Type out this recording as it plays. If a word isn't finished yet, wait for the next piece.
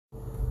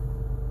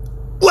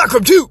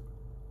Welcome to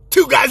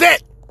Two Guys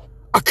at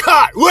a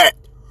Cot with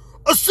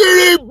a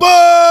CD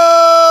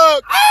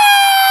book!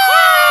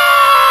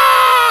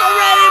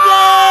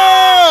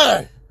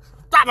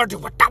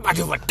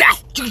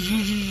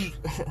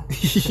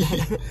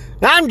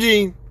 I'm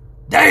Gene.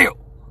 Dale.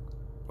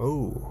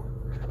 Oh,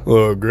 a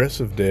little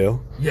aggressive,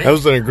 Dale. Yeah. That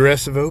was an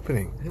aggressive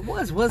opening. It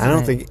was, wasn't I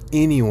don't think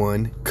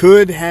anyone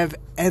could have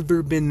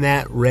ever been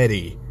that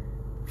ready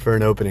for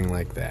an opening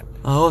like that.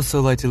 I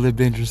also like to live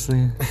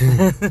dangerously.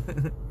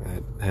 That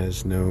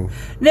has no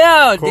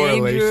No,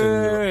 correlation.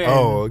 danger.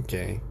 Oh,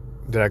 okay.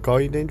 Did I call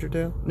you Danger,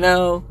 Dale?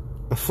 No.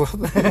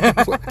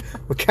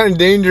 What kind of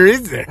danger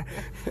is there?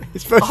 You're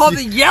supposed, All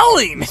the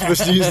yelling.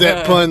 supposed to use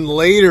that pun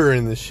later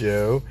in the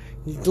show.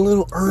 It's a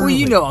little early. Well,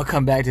 you know I'll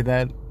come back to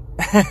that.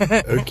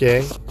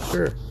 Okay,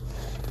 sure.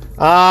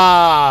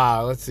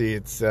 Let's see.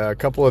 It's a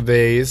couple of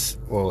days,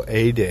 well,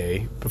 a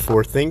day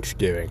before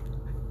Thanksgiving.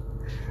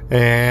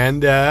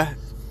 And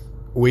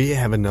we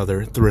have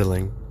another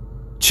thrilling,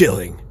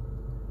 chilling,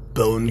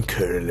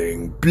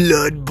 bone-curdling,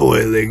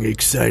 blood-boiling,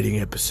 exciting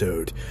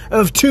episode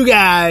of Two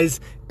Guys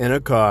in a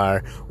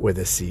Car with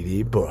a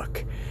CD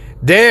book.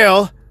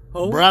 Dale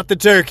brought the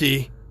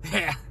turkey.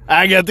 Yeah.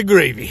 I got the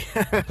gravy.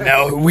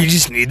 No, we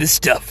just need the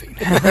stuffing.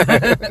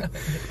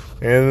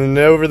 And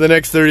over the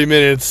next 30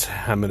 minutes,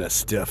 I'm going to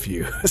stuff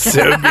you.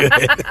 So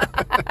good.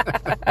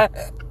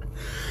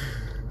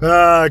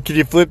 Could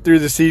you flip through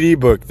the CD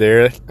book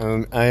there?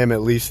 I am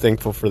at least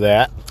thankful for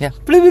that. Yeah.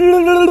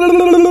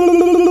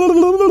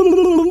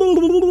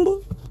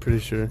 Pretty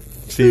sure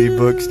CD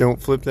books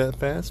don't flip that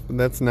fast, but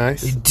that's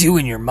nice. You do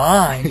in your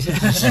mind. Go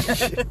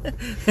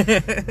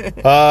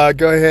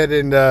ahead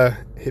and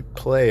hit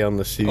play on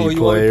the CD Oh,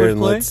 you want me to player press and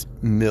play? let's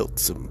melt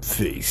some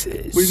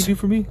faces. What are you going to do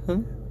for me, huh?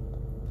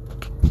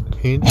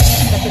 Hint.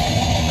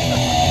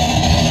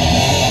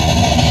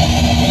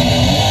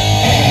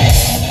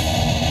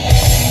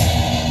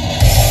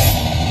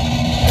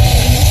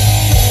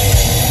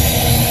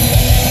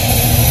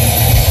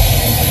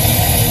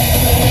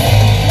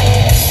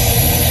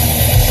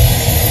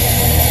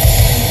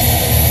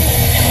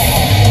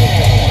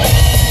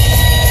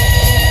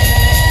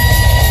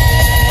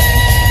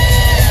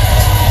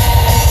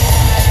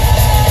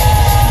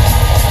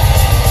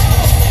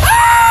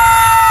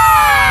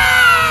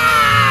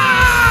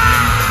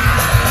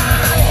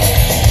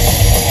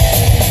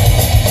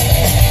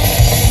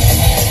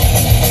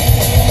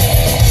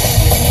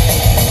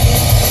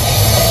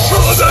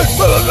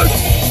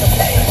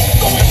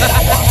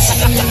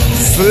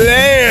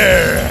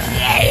 Slayer!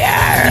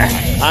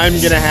 I'm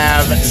gonna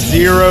have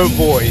zero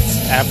voice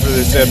after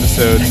this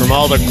episode from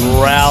all the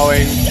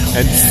growling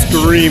and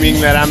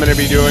screaming that I'm gonna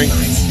be doing.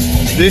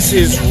 This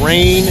is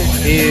Rain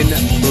in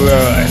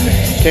Blood.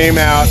 Came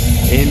out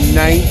in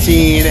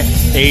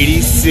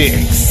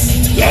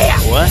 1986. Yeah.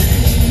 What?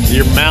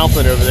 You're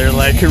mouthing over there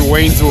like in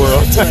Wayne's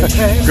World.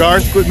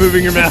 Garth, quit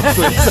moving your mouth,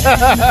 please.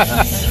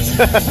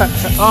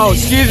 Oh,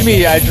 excuse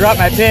me. I dropped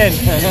my pen.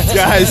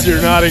 Guys,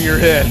 you're nodding your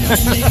head. Do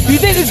you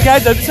think this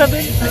guy's up to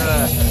something?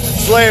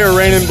 Slayer,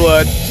 Rain in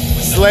Blood.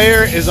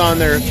 Slayer is on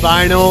their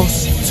final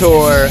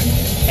tour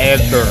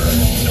ever.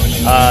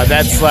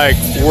 That's like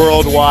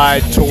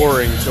worldwide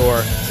touring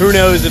tour. Who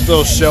knows if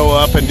they'll show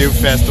up and do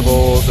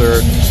festivals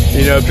or,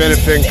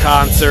 benefit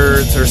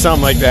concerts or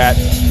something like that.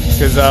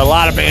 Because a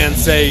lot of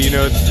bands say,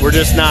 we're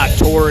just not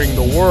touring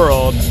the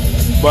world,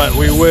 but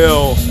we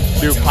will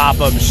do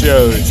pop-up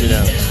shows,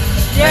 Yeah,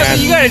 but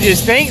you gotta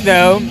just think,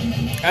 though,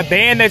 a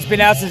band that's been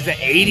out since the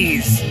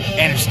 80s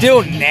and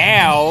still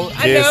now,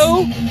 I Kiss.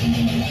 know.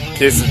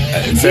 Kiss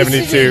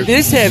 72.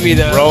 This heavy,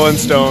 though. Rolling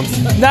Stones,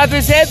 Not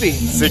this heavy.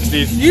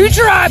 60s. You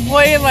try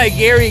playing like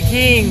Gary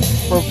King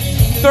for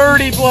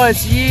 30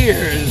 plus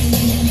years.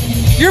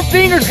 Your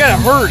fingers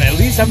gotta hurt. At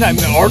least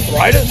sometimes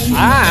arthritis.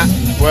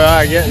 Well,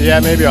 I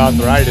guess, maybe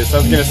arthritis. I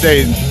was going to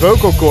say,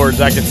 vocal cords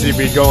I could see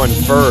be going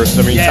first.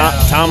 I mean, Yeah.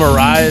 Tom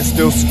Araya is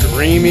still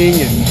screaming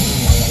and,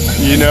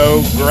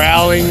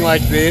 growling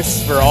like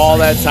this for all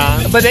that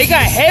time. But they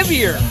got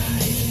heavier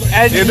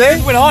as Did the they?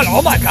 years went on.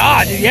 Oh my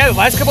God! Yeah, the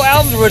last couple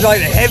albums were like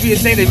the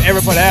heaviest thing they've ever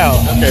put out.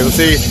 Okay, well,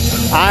 see,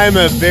 I'm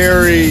a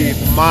very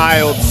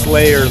mild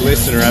Slayer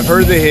listener. I've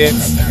heard the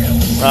hits.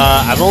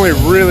 I've only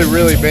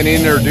really been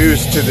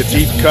introduced to the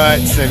deep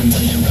cuts and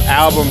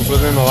albums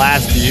within the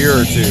last year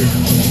or two.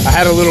 I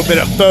had a little bit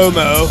of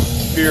FOMO,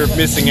 fear of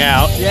missing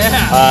out,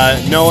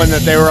 knowing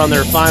that they were on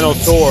their final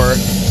tour.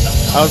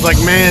 I was like,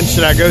 man,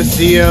 should I go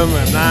see them?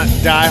 I'm not a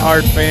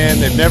diehard fan.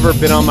 They've never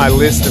been on my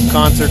list of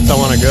concerts I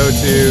want to go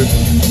to.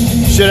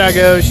 Should I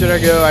go?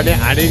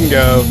 I didn't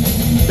go.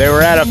 They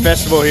were at a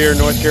festival here in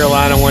North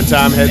Carolina one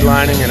time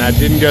headlining, and I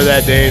didn't go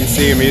that day and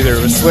see them either.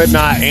 It was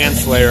Slipknot and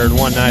Slayer in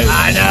one night.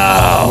 I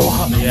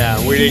know.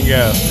 Yeah, we didn't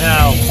go.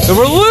 No. So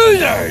we're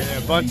losers. Yeah,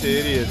 a bunch of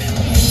idiots.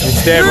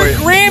 Instead, You're a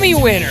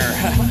Grammy winner.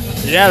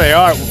 yeah, they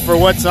are. For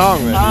what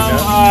song, then? All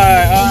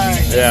right.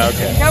 Yeah,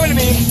 okay. Coming to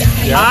me.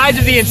 Yeah. Eyes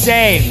of the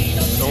Insane.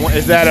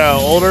 Is that an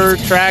older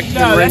track? No,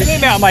 than that Rain?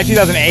 came out in like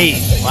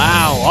 2008.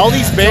 Wow, all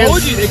these I bands.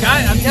 told you,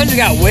 I'm telling you, they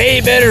got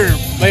way better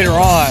later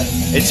on.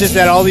 It's just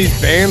that all these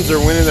bands are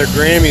winning their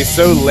Grammys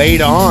so late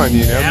on,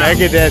 you know. Yeah.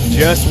 Megadeth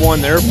just won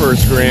their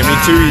first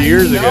Grammy 2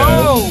 years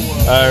ago.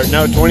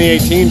 No,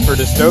 2018 for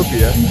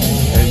Dystopia.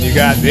 And you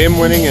got them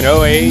winning in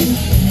 08.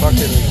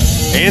 Fucking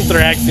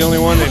Anthrax, the only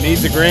one that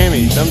needs a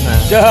Grammy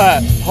sometimes.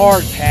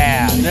 Hard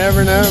pass. You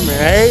never know,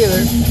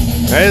 man.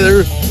 Hey,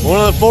 they're one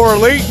of the 4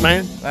 elite,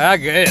 man. I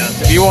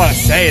guess, if you want to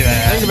say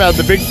that. Think about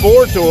the Big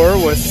 4 tour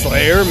was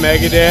Slayer,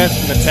 Megadeth,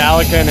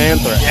 Metallica, and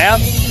Anthrax. Yeah.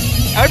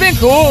 That would have been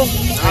cool.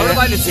 I would have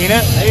liked to seen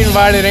it. They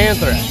invited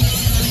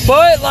Anthrax.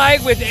 But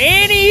like with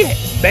any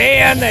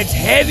band that's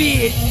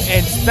heavy,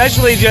 and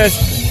especially just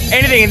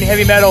anything in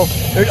heavy metal,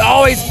 there's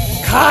always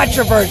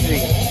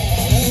controversy.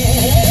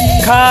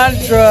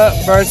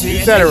 Controversy. You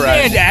said it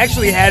right. Band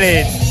actually had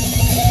it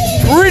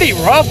pretty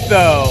rough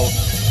though,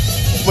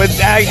 with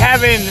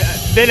having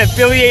been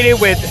affiliated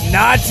with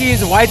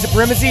Nazis, white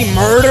supremacy,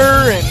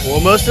 murder, and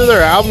Well, most of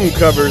their album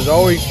covers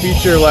always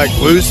feature like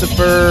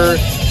Lucifer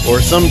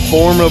or some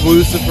form of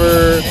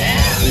Lucifer.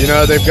 You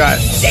know, they've got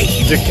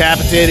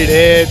decapitated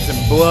heads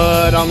and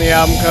blood on the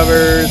album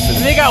covers.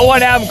 And they got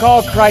one album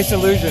called Christ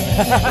Illusion.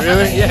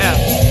 really? Yeah.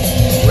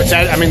 Which,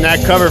 I mean,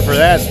 that cover for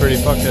that's pretty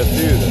fucked up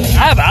too, though.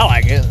 I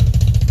like it.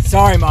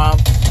 Sorry, Mom.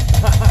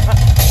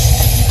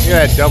 You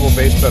got a double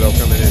bass pedal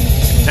coming in.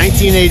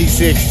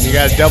 1986, you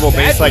got a double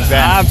bass like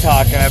that. I'm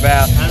talking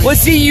about. Well,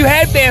 see, you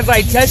had bands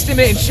like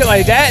Testament and shit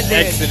like that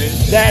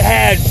Exodus. that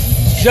had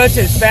just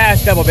as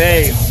fast double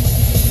bass.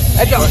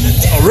 That's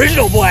the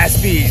original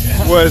blast beat.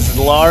 Was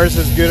Lars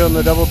as good on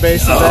the double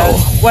bass as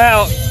that?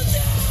 Well,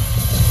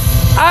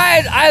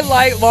 I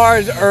like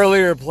Lars'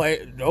 earlier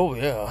play. Oh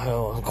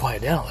yeah,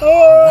 quiet down.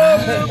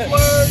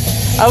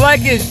 I like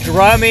his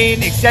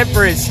drumming, except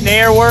for his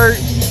snare work.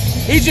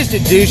 He's just a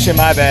douche in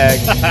my bag.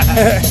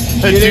 A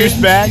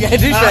douchebag? Yeah,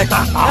 douchebag.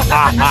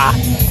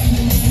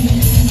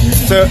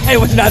 So, It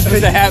was not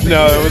supposed to happen.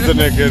 no, it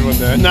wasn't a good one,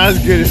 though. Not as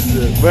good as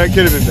it, but it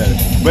could have been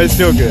better. But it's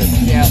still good.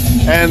 Yeah.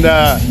 And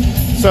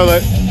so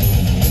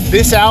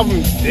this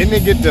album, didn't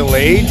it get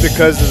delayed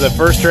because of the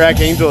first track,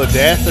 Angel of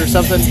Death, or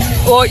something?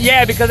 Well,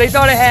 yeah, because they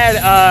thought it had,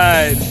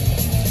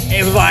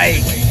 it was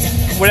like,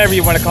 whatever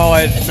you want to call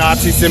it.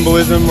 Nazi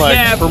symbolism, like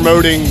Yeah.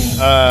 promoting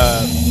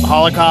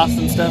Holocaust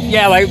and stuff.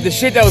 Yeah, like the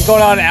shit that was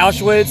going on in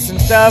Auschwitz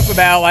and stuff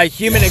about like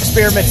human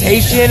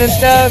experimentation and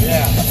stuff.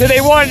 Yeah. So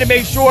they wanted to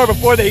make sure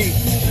before they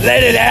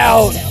let it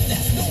out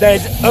that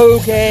it's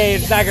okay,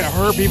 it's not going to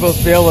hurt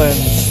people's feelings.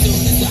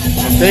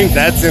 I think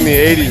that's in the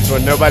 80s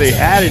when nobody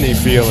had any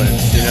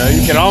feelings. You know,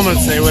 you can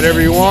almost say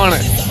whatever you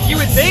wanted. You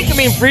would think, I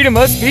mean, freedom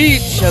of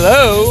speech,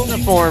 hello. The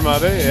form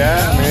of it,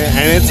 yeah. I mean,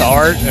 and it's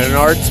art, and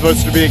art's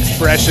supposed to be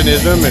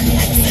expressionism, and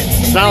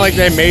it's not like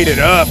they made it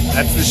up.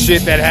 That's the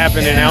shit that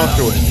happened in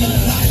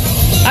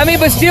Auschwitz. I mean,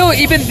 but still,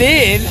 even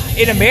then,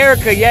 in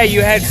America, yeah,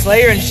 you had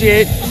Slayer and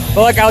shit,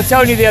 but like I was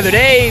telling you the other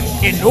day,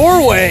 in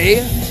Norway,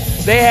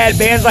 they had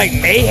bands like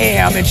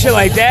Mayhem and shit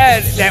like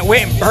that that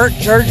went and burnt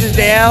churches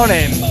down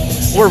and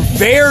were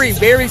very,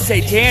 very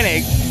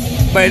satanic,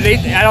 but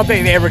I don't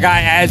think they ever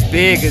got as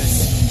big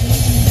as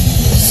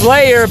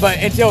Slayer, but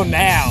until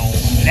now.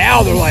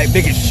 Now they're like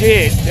big as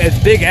shit, as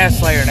big as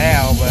Slayer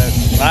now, but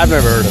I've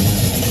never heard of them.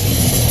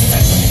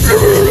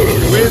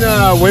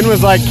 When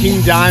was like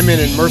King Diamond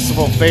and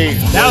Merciful Fate?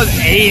 that was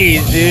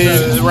 80s,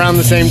 dude. Around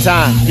the same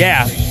time.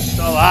 Yeah.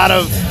 So a lot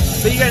of.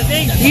 But you gotta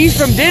think, he's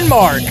from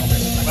Denmark.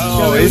 Oh,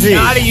 so is it's he?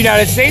 not a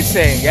United States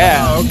thing,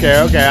 yeah. Oh,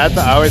 okay.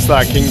 I always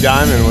thought King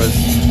Diamond was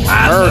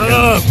I American.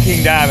 love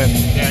King Diamond.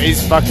 Yeah,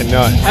 he's fucking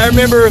nuts. I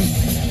remember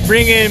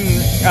bringing,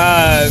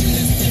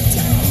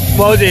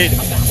 what was it?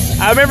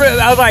 I remember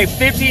I was like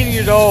 15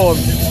 years old,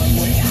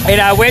 and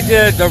I went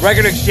to the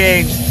record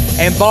exchange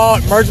and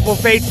bought Merciful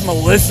Fate's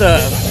Melissa,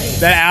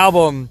 that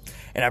album.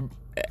 And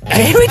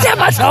every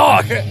time I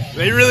talk,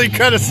 They really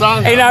cut a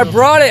song. and I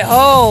brought it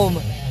home,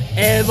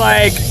 and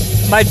like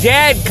my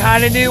dad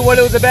kind of knew what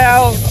it was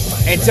about,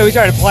 and so he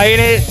started playing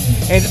it,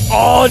 and it's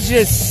all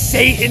just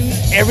Satan,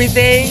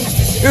 everything.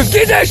 He goes,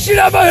 get that shit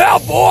out of my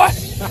house, boy!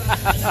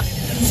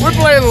 We're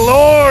playing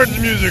Lord's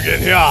music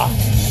in here.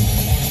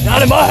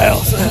 Not in my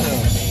house.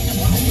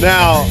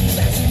 Now,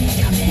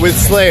 with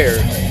Slayer,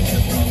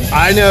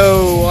 I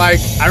know, like,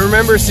 I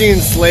remember seeing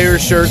Slayer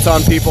shirts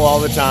on people all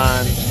the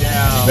time.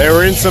 Yeah. They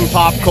were in some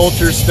pop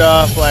culture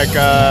stuff, like,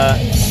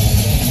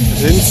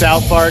 didn't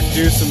South Park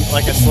do some,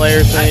 like, a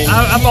Slayer thing?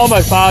 I'm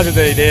almost positive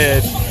they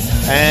did.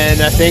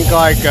 And I think,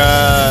 like,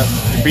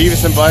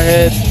 Beavis and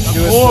Butthead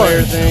do a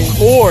Slayer thing. Of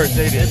course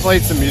they They did.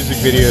 played some music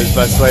videos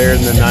by Slayer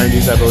in the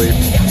 90s, I believe.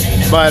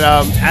 But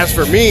as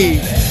for me,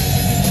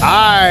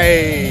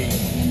 I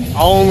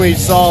only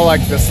saw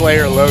like the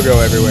Slayer logo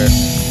everywhere.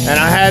 And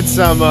I had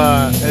some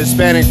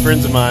Hispanic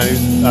friends of mine,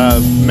 who's a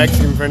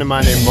Mexican friend of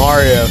mine named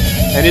Mario,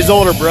 and his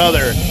older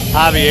brother,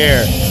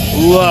 Javier,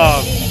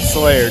 loved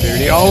Slayer, dude.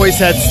 He always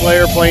had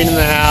Slayer playing in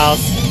the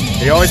house.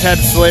 He always had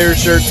Slayer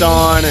shirts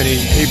on, and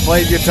he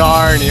played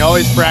guitar, and he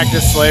always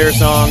practiced Slayer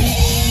songs.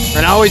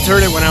 And I always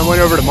heard it when I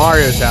went over to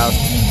Mario's house,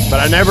 but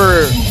I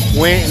never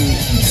went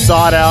and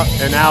sought out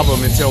an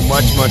album until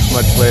much, much,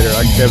 much later.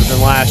 Like I said, within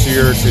the last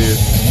year or two.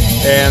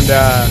 And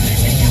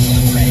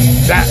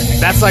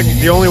that's like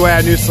the only way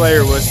I knew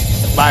Slayer was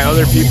by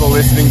other people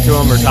listening to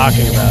them or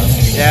talking about them.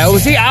 Yeah, well,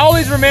 see, I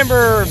always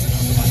remember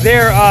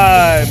their,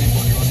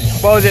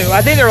 what was it?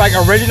 I think they're like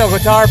original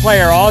guitar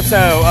player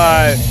also,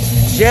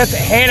 Jeff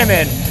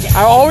Hanneman.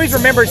 I always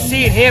remember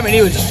seeing him, and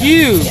he was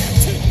huge.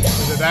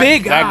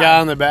 Big guy. That guy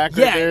on the back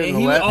right there. And in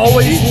the he left.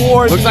 always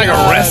wore. Looks like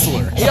a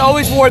wrestler. He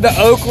always wore the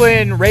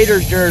Oakland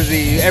Raiders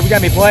jersey every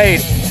time he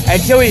played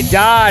until he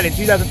died in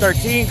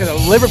 2013 because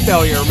of liver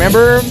failure.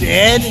 Remember?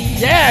 Dead?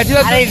 Yeah, I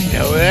didn't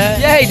know that.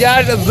 Yeah, he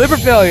died of liver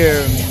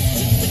failure.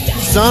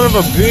 Son of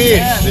a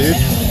bitch, dude.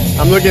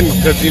 I'm looking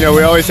because we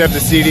always have the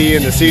CD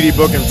and the CD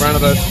book in front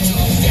of us,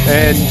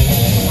 and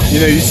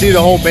you see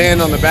the whole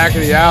band on the back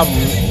of the album,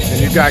 and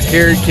you've got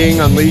Kerry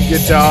King on lead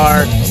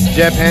guitar,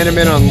 Jeff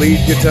Hanneman on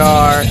lead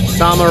guitar,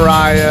 Tom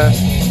Araya,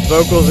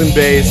 vocals and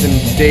bass,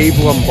 and Dave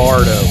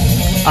Lombardo.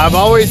 I've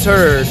always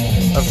heard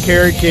of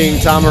Kerry King,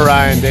 Tom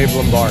Araya, and Dave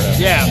Lombardo.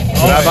 Yeah.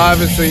 But I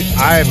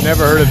have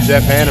never heard of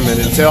Jeff Hanneman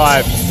until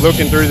I'm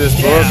looking through this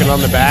book, and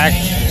on the back,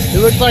 he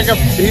looks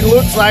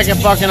like a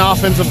fucking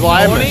offensive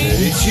lineman.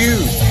 He's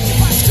huge.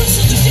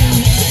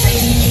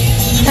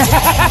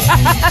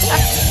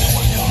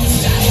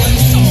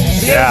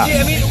 Yeah.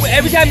 I mean,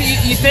 every time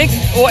you think,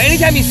 or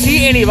anytime you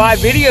see any live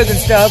videos and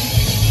stuff,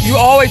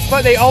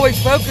 they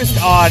always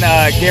focused on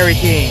Gary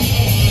King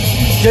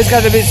just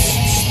because of his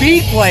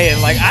speed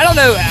playing. Like, I don't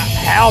know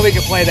how he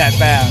could play that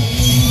fast.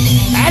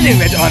 I think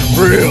that's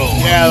unreal.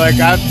 Yeah, like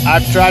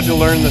I've tried to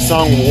learn the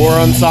song War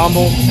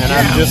Ensemble, and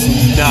I'm just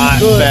not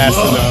fast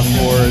enough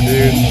for it,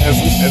 dude.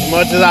 As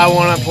much as I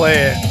want to play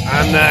it,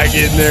 I'm not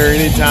getting there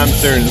anytime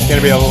soon. It's going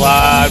to be a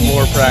lot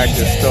more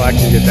practice till I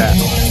can get that.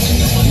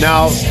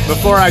 Now,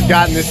 before I'd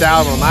gotten this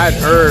album, I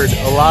had heard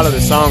a lot of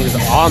the songs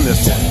on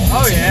this one.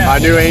 Oh, yeah. I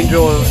knew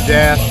Angel of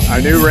Death.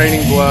 I knew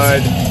Raining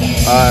Blood.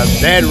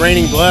 They had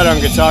Raining Blood on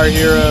Guitar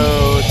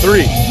Hero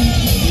 3.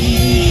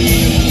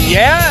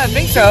 Yeah, I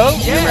think so.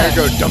 Yeah.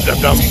 Go dum dum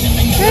dum.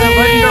 Yeah,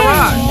 Legend of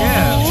Rock.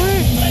 Yeah.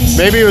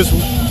 Maybe it was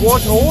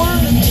World Tour?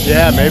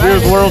 Yeah, maybe it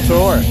was World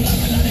Tour.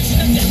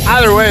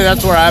 Either way,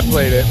 that's where I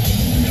played it.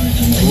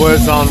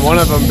 Was on one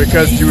of them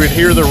because you would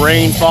hear the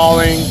rain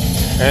falling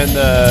and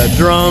the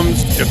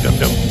drums, dum dum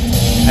dum,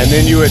 and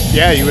then you would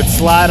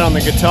slide on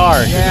the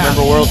guitar. Yeah.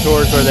 Remember World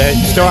Tours where they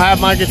still have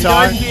my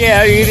guitar?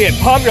 Yeah, you get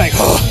pumped. You're like,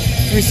 oh,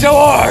 it's gonna be so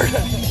hard.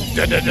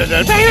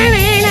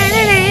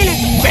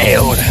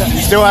 Failed.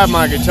 You still have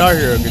my Guitar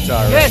Hero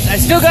guitar, right? Yes, I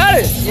still got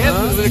it.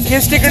 Yep, with a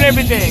kiss sticker and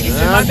everything. It's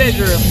in my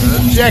bedroom.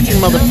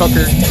 Checking,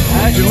 motherfucker.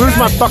 You lose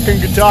my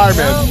fucking guitar,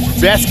 man.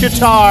 Best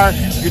Guitar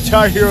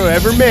Hero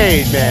ever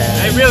made, man.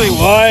 It really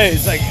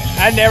was. Like,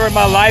 I never in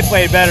my life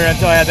played better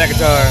until I had that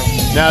guitar.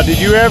 Now, did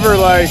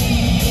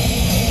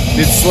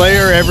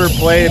Slayer ever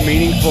play a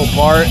meaningful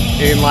part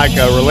in like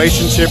a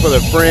relationship with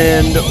a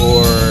friend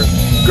or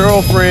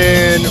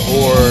girlfriend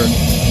or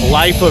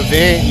life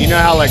event? You know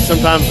how like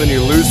sometimes when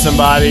you lose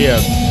somebody, a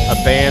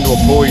band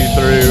will pull you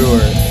through,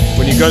 or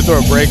when you go through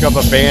a breakup,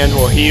 a band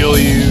will heal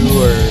you,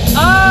 or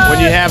when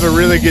you have a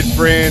really good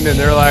friend and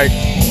they're like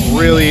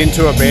really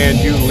into a band,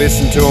 you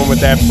listen to them with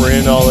that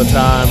friend all the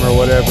time or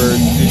whatever.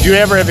 Did you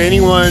ever have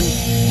anyone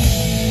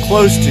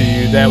close to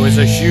you that was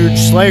a huge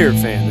Slayer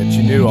fan that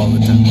you knew all the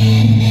time?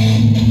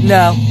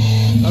 No.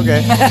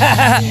 Okay.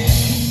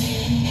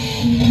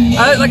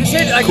 Like I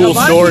said, like cool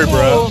story,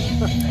 bro.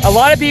 A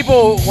lot of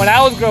people, when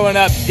I was growing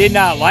up, did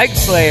not like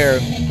Slayer,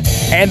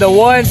 and the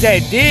ones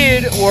that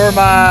did were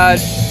my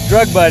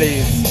drug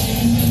buddies.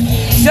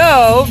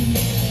 So,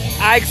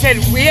 I said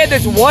we had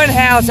this one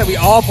house that we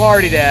all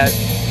partied at,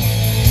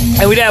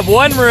 and we'd have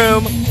one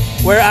room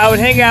where I would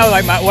hang out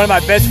with like one of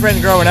my best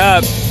friends growing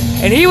up,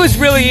 and he was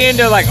really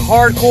into like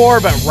hardcore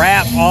but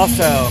rap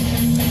also.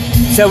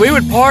 So we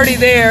would party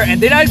there, and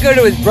then I'd go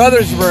to his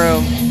brother's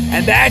room,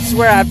 and that's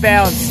where I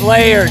found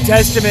Slayer,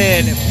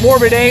 Testament,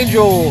 Morbid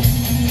Angel,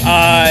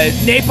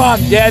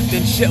 Napalm Death,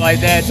 and shit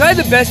like that. So I had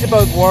the best of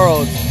both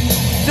worlds.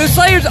 So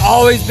Slayer's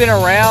always been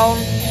around.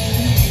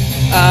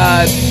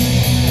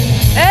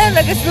 And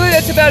I guess really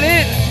that's about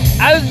it.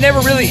 I was never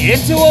really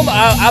into them.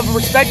 I've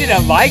respected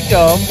and liked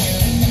them.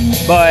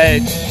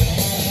 But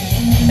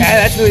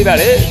that's really about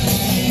it.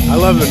 I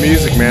love the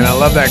music, man. I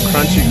love that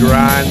crunchy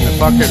grind. The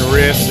fucking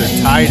riffs are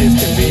tight as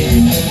can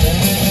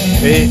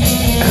be.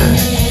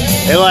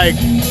 It like,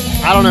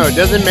 I don't know, it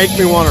doesn't make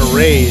me want to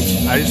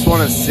rage. I just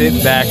want to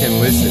sit back and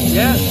listen.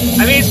 Yeah.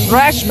 I mean, it's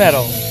thrash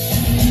metal.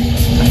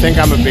 I think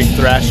I'm a big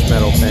thrash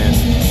metal fan.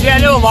 Yeah, I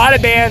know a lot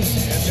of bands.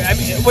 I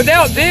mean,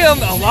 without them,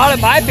 a lot of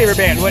my favorite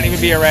bands wouldn't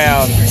even be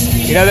around.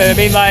 You know what I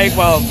mean? Like,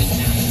 well,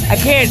 I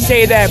can't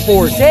say that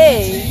for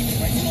say,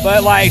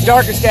 but like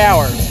Darkest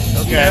Hour.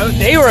 Okay. You know,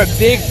 they were a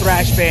big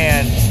thrash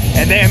band.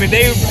 And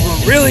they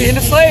were really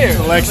into Slayer.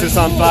 Alexis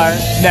on Fire?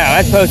 No,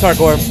 that's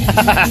post-hardcore.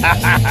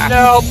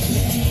 No.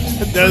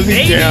 Doesn't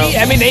Maybe. count.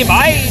 I mean, they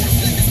might.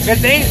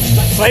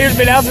 Slayer's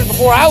been out since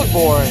before I was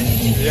born.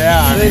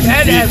 Yeah, I They've mean,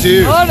 had me a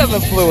too. ton of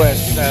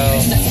influence,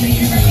 so.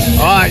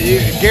 You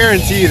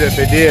guarantee that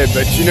they did,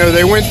 but you know,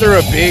 they went through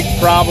a big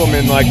problem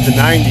in like the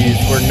 90s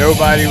where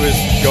nobody was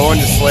going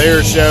to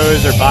Slayer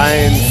shows or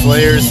buying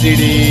Slayer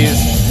CDs.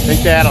 I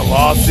think they had a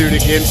lawsuit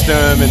against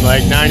them in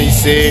like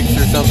 96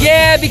 or something.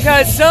 Yeah,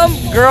 because some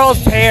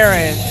girl's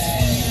parents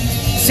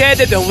said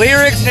that the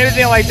lyrics and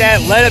everything like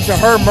that led up to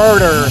her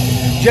murder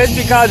just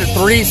because of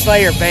 3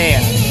 Slayer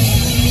fans.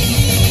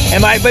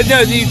 But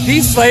no,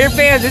 these Slayer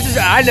fans,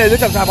 I know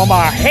this on top of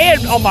my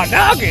head, on my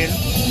noggin.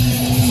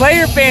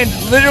 Slayer fans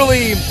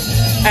literally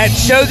at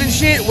shows and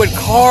shit would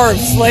carve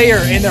Slayer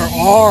in their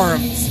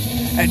arms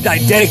and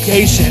like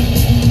dedication.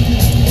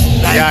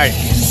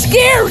 Yikes.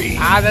 Scary.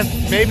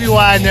 That's maybe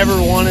why I never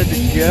wanted to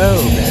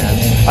go,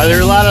 man. Are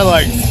there a lot of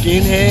like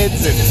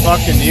skinheads and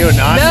fucking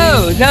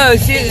neo-Nazis? No,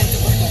 see,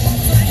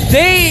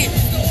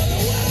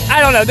 I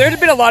don't know. There's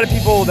been a lot of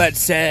people that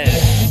said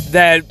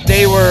that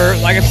they were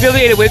like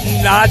affiliated with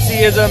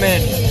Nazism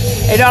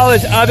and all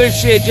this other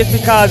shit just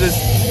because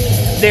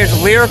there's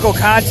lyrical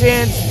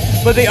content.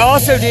 But they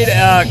also did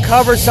a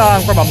cover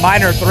song from a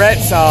Minor Threat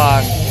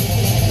song.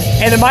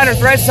 And the Minor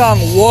Threat song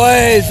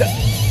was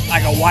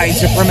like a white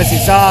supremacy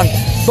song.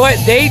 But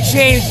they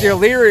changed their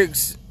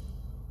lyrics.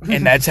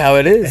 And that's how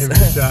it is.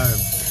 Every time.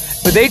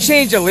 But they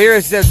changed the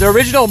lyrics. The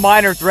original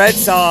Minor Threat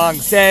song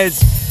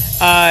says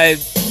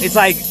it's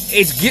like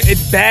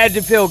it's bad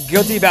to feel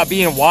guilty about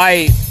being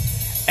white,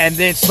 and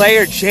then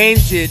Slayer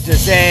changed it to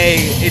say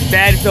it's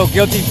bad to feel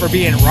guilty for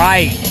being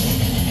right.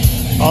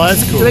 Oh,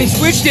 that's cool. So they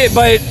switched it,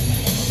 but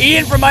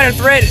Ian from Minor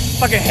Threat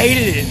fucking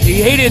hated it.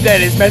 He hated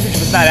that his message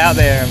was not out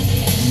there.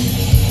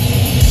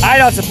 I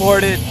don't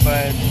support it,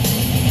 but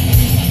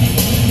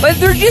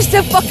they're just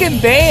a fucking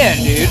band,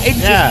 dude.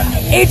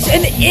 It's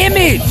an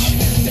image.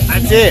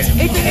 That's it.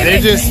 They're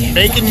just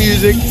making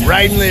music,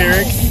 writing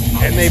lyrics,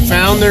 and they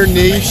found their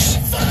niche.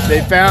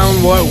 They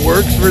found what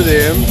works for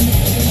them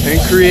and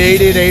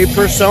created a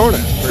persona.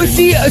 But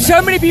see,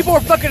 so many people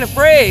are fucking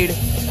afraid,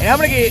 and I'm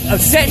gonna get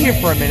upset here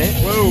for a minute.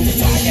 Whoa.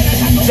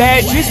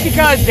 That just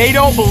because they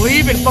don't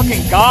believe in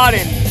fucking God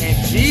and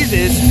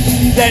Jesus,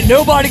 that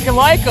nobody can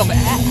like them.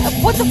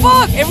 What the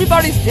fuck?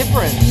 Everybody's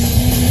different.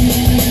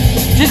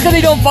 Just because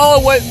they don't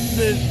follow what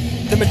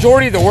the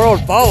majority of the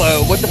world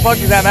follow, what the fuck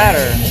does that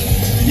matter?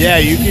 Yeah,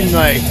 you can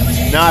like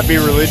not be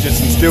religious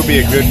and still be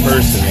a good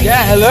person.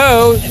 Yeah,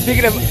 hello.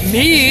 Speaking of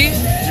me,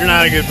 you're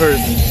not a good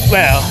person.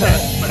 Well,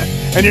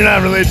 and you're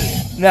not religious.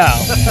 No,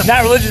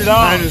 not religious at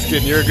all. I'm just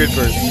kidding. You're a good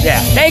person. Yeah,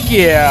 thank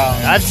you.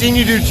 I've seen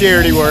you do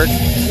charity work.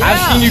 Yeah. I've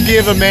seen you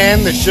give a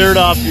man the shirt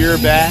off your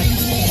back.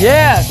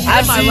 Yeah,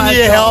 I've seen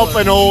you help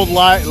an old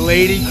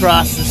lady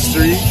cross the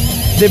street.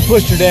 Then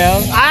pushed her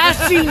down. I've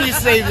seen you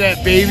save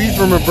that baby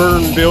from a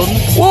burned building.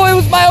 Well, it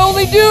was my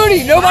only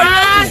duty. Nobody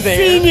else was there.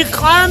 I've seen you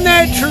climb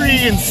that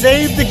tree and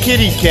save the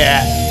kitty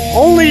cat,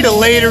 only to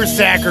later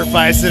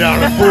sacrifice it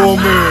on a full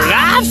moon.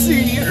 I've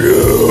seen you.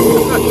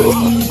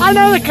 I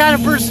know the kind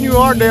of person you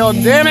are, Dale,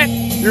 and damn it,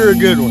 you're a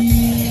good one.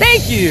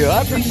 Thank you.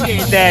 I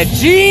appreciate that,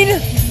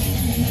 Gene.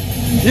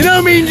 You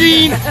know me,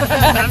 Gene.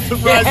 I'm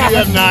surprised you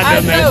have not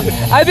done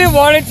that. I've been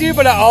wanting to,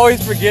 but I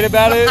always forget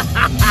about it.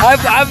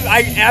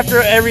 After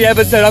every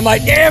episode, I'm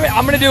like, damn it,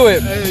 I'm going to do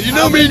it. You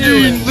know me,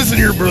 Gene. Listen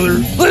here, brother.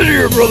 Listen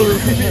here, brother.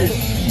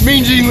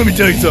 Mean Gene, let me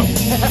tell you something.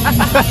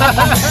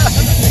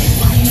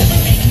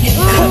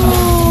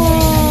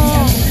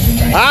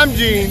 I'm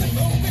Gene.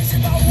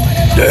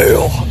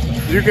 Dale.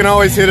 You can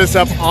always hit us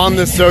up on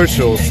the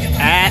socials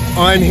at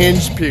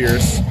Unhinged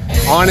Pierce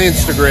on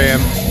Instagram,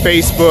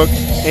 Facebook,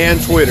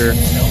 and Twitter.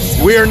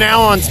 We are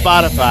now on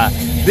Spotify.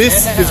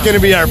 This is going to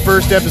be our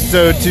first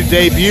episode to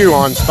debut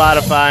on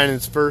Spotify in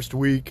its first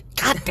week.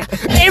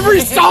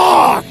 Every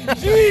song!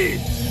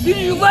 Jeez, did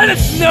you let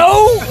us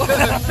know?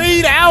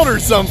 Fade out or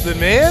something,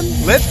 man.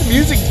 Let the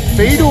music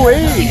fade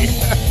away.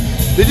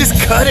 They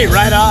just cut it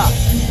right off.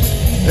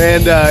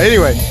 And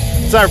anyway,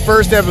 it's our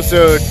first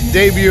episode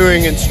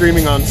debuting and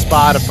streaming on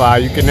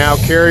Spotify. You can now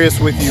carry us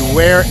with you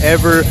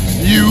wherever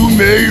you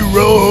may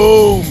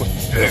roam.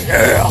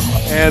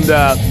 And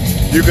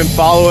you can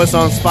follow us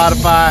on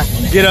Spotify,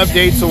 get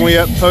updates when we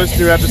post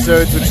new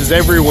episodes, which is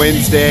every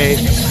Wednesday,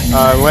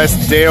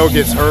 unless Dale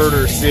gets hurt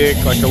or sick,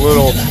 like a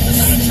little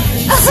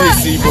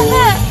sissy boy.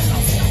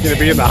 Gonna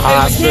be in the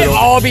hospital. We can't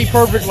all be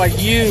perfect like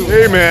you.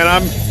 Hey man,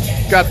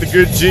 got the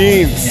good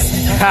genes.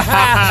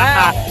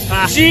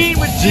 Gene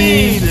with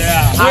jeans.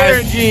 Yeah.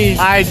 Wearing jeans.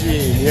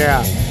 Hygiene,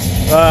 yeah.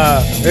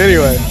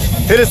 Anyway,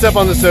 hit us up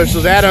on the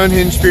socials at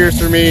Unhinged Pierce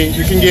for me.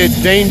 You can get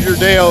Danger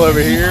Dale over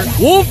here.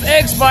 Wolf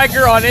X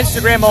Biker on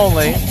Instagram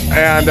only.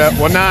 And,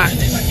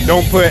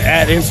 don't put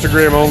at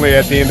Instagram only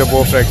at the end of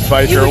Wolf X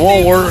Biker. It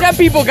won't work. Some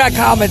people got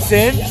common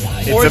sense.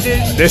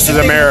 This is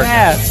America.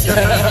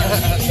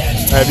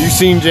 Have you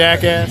seen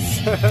Jackass?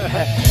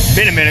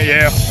 Been a minute,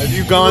 yeah. Have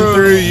you gone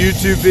through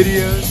YouTube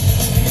videos?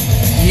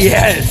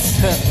 Yes.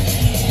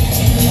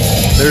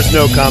 There's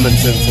no common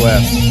sense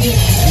left.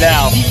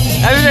 No.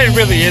 I mean, there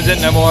really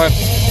isn't no more.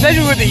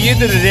 Especially with the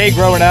youth of the day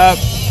growing up.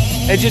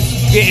 It's just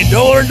getting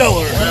duller and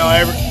duller. Well,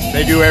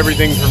 they do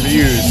everything for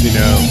views, you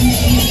know.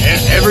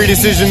 Every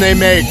decision they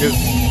make is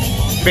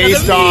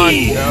based on,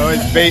 you know,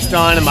 it's based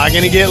on, am I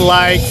going to get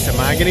likes? Am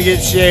I going to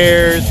get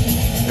shares?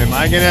 Am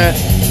I going to,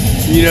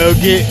 you know,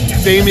 get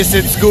famous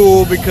at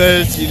school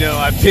because, you know,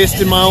 I pissed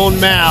in my own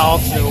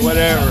mouth or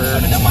whatever.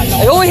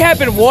 It only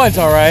happened once,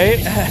 all right?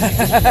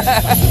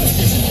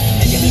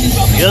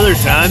 The other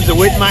times I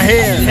whipped my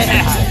hair.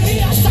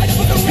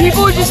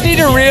 People just need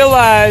to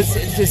realize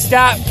to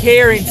stop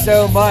caring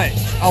so much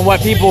on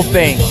what people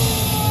think.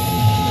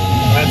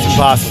 That's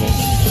impossible.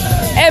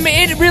 I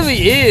mean, it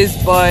really is,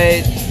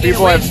 but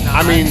people have,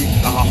 I mean,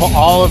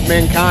 all of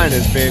mankind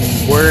has been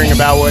worrying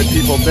about what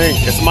people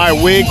think. Is my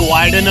wig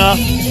white enough?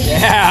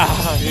 Yeah.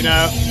 You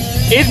know?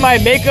 Is my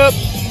makeup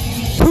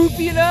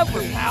poofy enough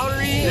or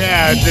powdery?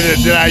 Yeah,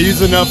 did I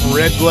use enough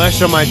red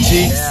blush on my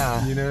cheeks?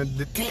 Yeah. You know,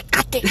 did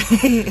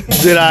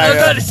I was I,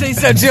 about to say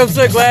something. I'm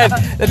so glad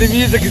that the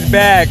music is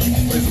back.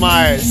 was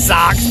my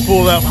socks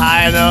pulled up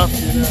high enough?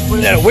 You know?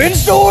 Was that a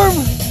windstorm?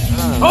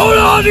 Hold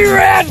on to your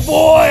ass,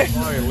 boy!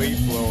 Probably a leaf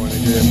blowing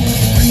again.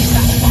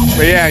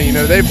 But yeah, you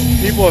know,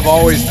 people have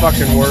always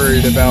fucking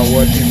worried about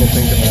what people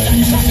think about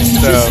it.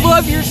 Just So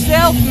love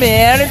yourself,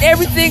 man, and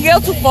everything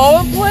else will fall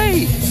in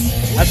place.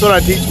 that's what I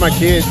teach my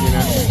kids, you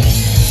know.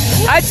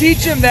 I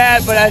teach them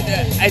that, but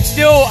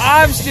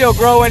I'm still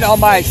growing on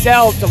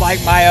myself to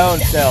like my own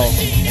self.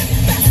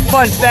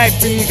 Fun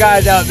fact for you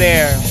guys out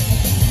there.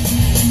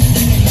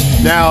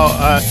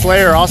 Now,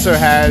 Slayer also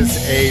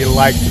has a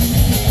like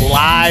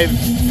live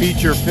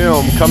feature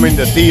film coming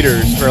to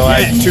theaters for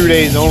like 2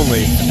 days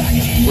only,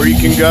 where you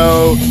can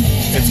go.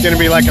 It's going to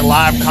be like a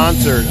live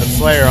concert of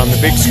Slayer on the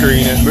big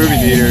screen at movie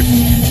theaters.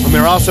 And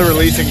they're also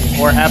releasing,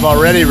 or have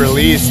already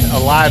released, a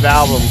live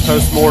album,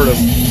 Postmortem,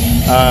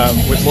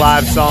 with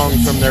live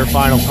songs from their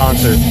final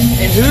concert.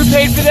 And who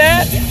paid for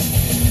that?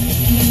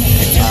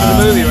 For the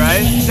movie,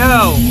 right?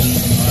 No.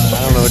 I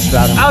don't know what you're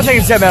talking I about. was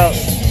thinking something else.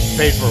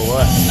 Paid for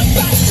what?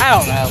 I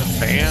don't know.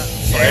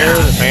 Slayer,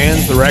 the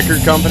fans, the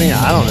record company?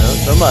 I don't know.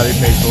 Somebody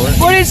paid for it.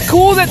 But it's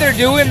cool that they're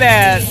doing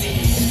that,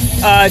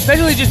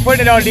 especially just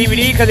putting it on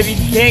DVD, because if you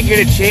can't get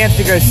a chance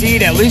to go see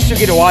it, at least you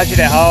get to watch it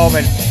at home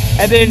and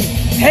then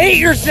hate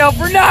yourself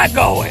for not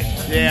going.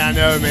 Yeah, I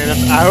know, man.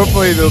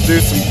 Hopefully they'll do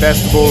some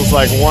festivals,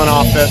 like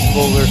one-off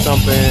festivals or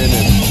something,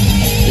 and,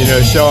 you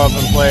know, show up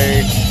and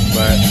play.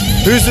 But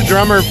who's the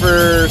drummer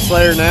for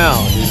Slayer now?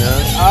 Do you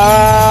know?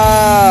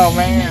 Oh,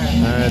 man.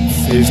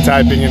 He's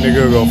typing into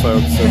Google,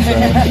 folks. So,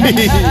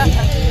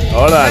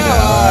 hold on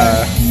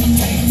now.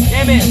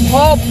 Damn it,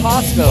 Paul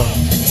Bostov.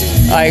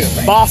 Like,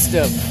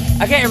 Bostov.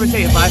 I can't ever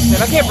say it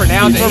Bostov. I can't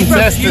pronounce it. He's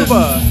from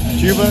Cuba.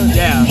 Cuba?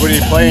 Yeah. What, are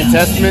you playing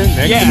Testament?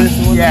 Exodus?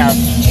 or what? Yeah.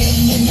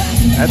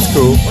 That's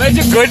cool. Well,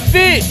 it's a good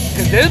fit,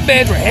 because those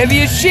bands were heavy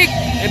as shit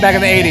back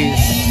in the 80s.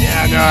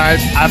 Yeah, no,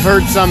 I've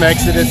heard some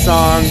Exodus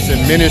songs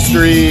and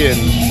Ministry,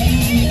 and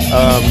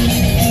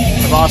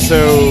I've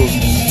also,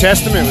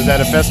 Testament was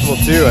at a festival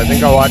too. I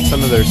think I watched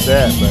some of their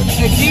set. But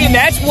And see, and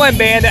that's one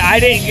band that I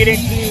didn't get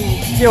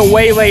into till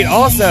way late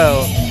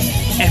also.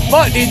 And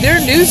fuck, dude, their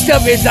new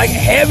stuff is like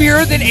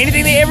heavier than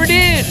anything they ever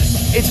did.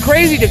 It's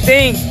crazy to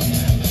think.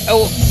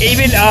 Oh,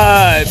 even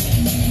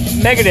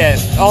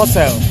Megadeth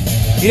also.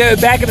 You know,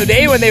 back in the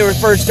day when they were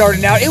first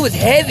starting out, it was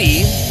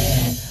heavy.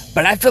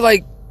 But I feel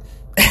like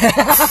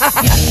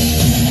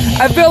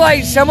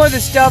some of the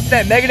stuff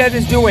that Megadeth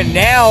is doing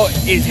now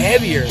is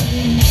heavier.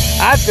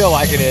 I feel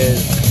like it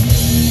is.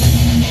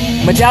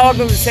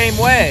 Metallica the same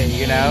way,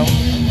 you know.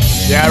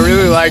 yeah, I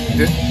really like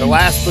the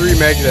last 3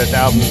 Megadeth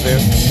albums. Man.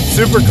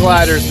 Super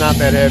Collider is not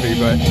that heavy,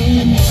 but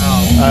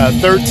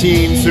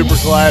 13, Super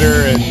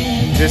Collider, and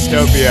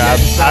Dystopia,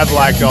 I've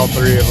liked all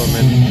 3 of them.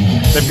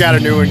 And they've got a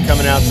new one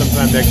coming out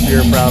sometime next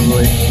year,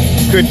 probably.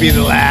 Could be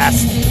the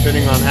last,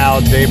 depending on how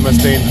Dave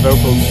Mustaine's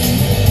vocals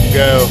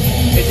go.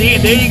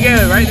 There you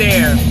go, right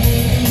there.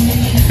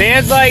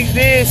 Bands like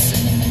this,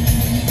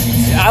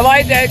 I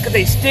like that because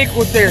they stick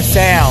with their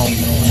sound.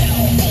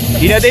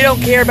 You know, they don't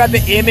care about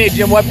the image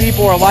and what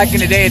people are liking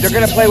today. They're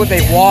going to play what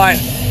they want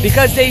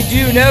because they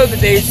do know that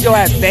they still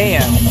have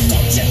fans.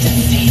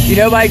 You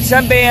know, like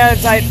some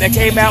bands like that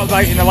came out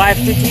like in the last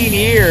 15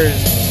 years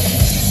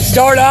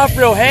start off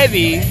real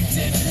heavy,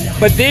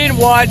 but then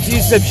want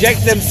to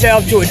subject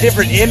themselves to a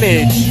different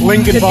image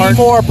Linkin to Park. be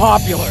more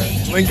popular.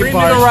 Linkin Bring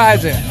Park. Me the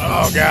Horizon.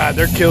 Oh God,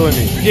 they're killing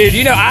me. Dude,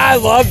 you know, I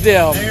love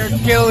them. They're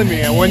killing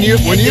me. And when you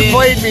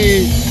played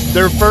me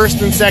their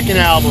first and second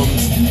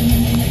albums,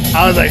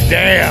 I was like,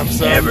 damn,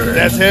 son,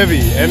 that's heavy.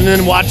 And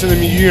then watching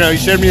them, you know, you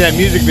showed me that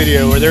music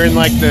video where they're in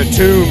like the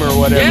tomb or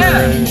whatever.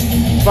 Yeah.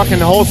 And fucking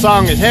the whole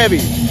song is heavy.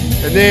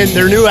 And then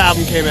their new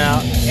album came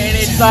out. And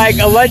it's like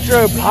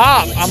electro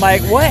pop. I'm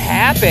like, what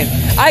happened?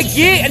 I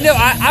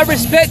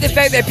respect the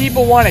fact that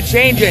people want to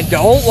change it and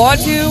don't want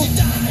to,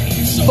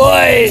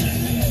 but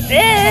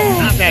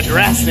Not that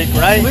drastic,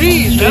 right?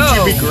 Please, It no.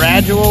 should be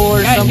gradual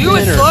or something. do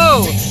it or-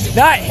 slow.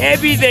 Not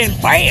heavy, then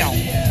bam,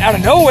 out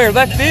of nowhere,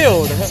 left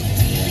field.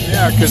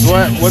 Yeah, because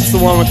what's the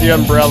one with the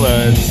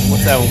umbrella? And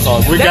what's that one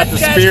called? We got the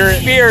Spirit.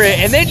 Spirit,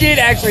 and they did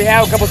actually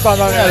have a couple songs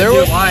on there.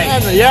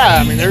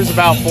 Yeah, I mean, there's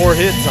about 4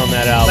 hits on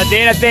that album. But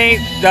then I think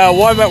the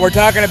one that we're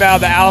talking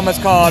about, the album is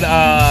called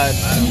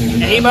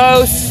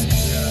Amos,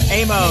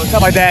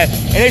 something like that,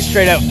 and it's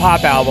straight up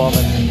pop album.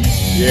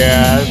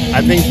 Yeah,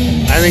 I think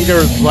there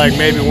was like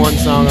maybe one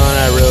song on it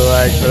I really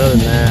liked, but other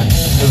than that,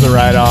 it was a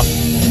write-off.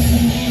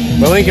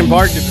 But Linkin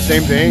Park did the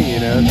same thing, you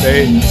know.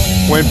 They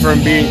went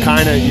from being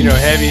kind of, you know,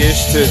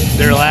 heavy-ish to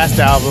their last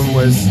album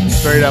was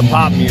straight up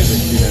pop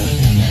music, you know.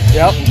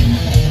 Yep.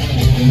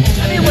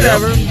 I mean,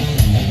 whatever.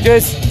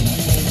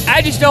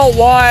 I just don't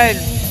want.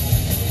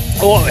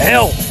 Well,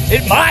 hell,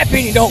 in my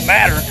opinion, don't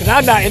matter because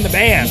I'm not in the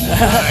band.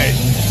 Right.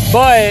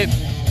 But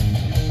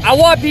I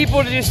want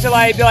people to just to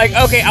like be like,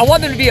 okay, I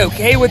want them to be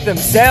okay with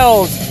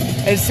themselves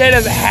instead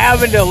of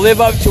having to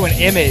live up to an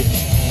image.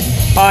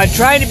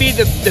 Trying to be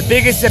the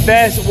biggest and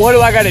best, what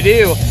do I got to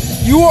do?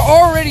 You are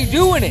already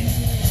doing it.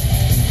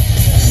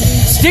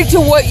 Stick to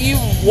what you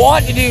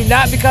want to do,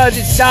 not because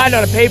it's signed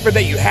on a paper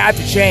that you have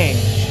to change.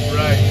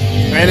 Right.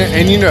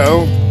 And you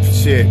know,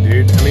 shit,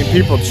 dude. I mean,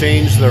 people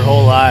change their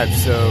whole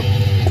lives, so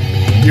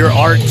your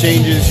art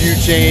changes, you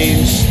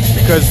change,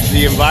 because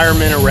the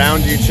environment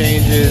around you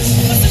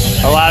changes.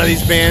 A lot of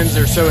these bands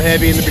are so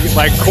heavy in the beginning,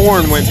 like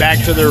Korn went back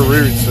to their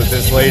roots with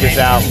this latest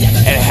album.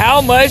 And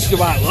how much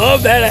do I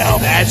love that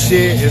album? That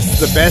shit is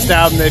the best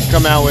album they've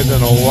come out with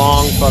in a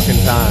long fucking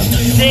time.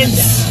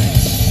 Since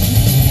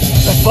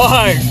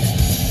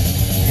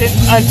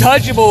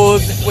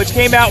Untouchables, which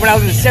came out when I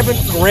was in the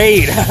 7th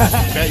grade.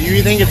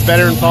 You think it's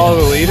better than Follow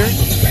the Leader?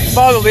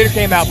 Follow the Leader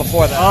came out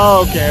before that.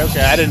 Oh, okay,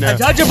 I didn't know.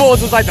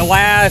 Untouchables was like the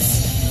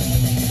last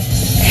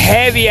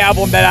heavy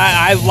album that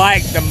I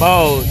liked the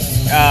most.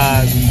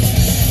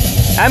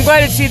 I'm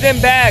glad to see them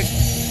back.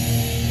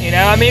 You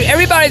know, I mean,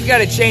 everybody's got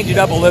to change it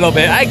up a little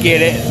bit. I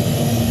get it.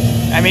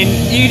 I mean,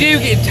 you do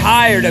get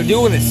tired of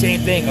doing the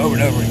same thing over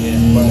and over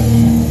again. But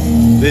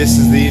this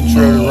is the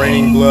intro to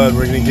Raining Blood.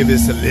 We're going to give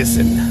this a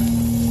listen.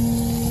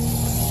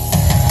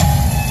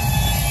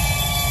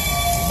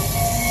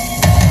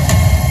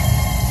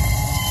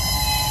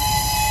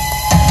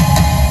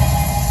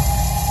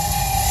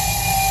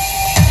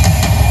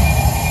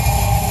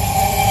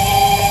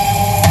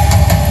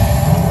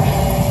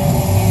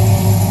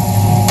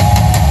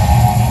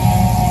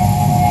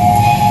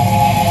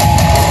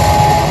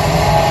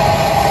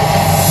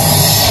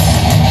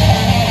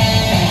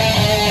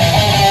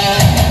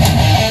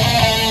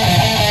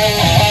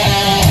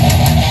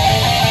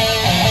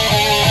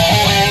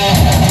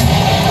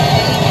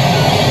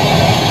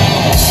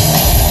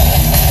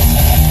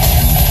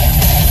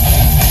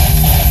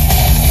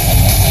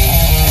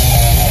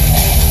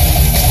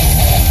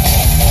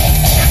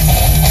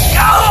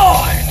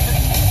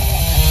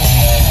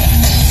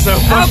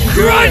 how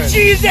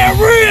crunchy is that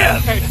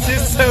riff? It's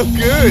just so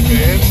good,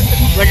 man.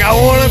 Like, I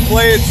want to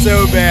play it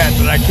so bad,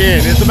 but I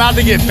can't. It's about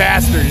to get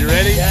faster. You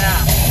ready? Yeah.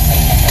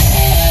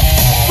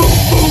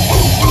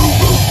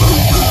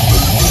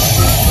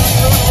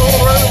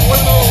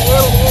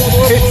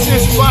 It's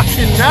just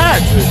fucking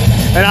nuts.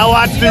 And I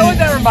watched You know what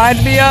that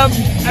reminds me of?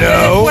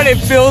 No. What it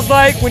feels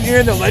like when you're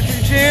in the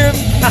electric chair.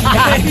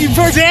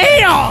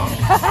 Damn!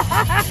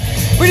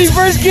 When you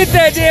first get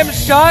that damn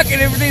shock and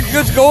everything's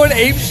just going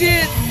ape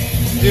shit.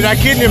 Dude, I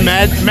couldn't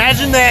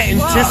imagine that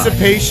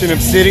anticipation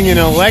of sitting in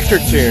an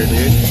electric chair,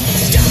 dude.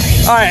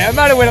 Alright, I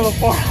might have went on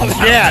before.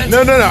 Yeah,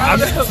 no.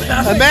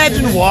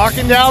 Imagine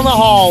walking down the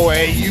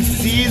hallway, you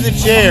see the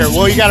chair.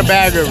 Well, you got a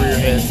bag over your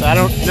head, so I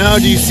don't know.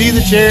 Do you see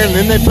the chair and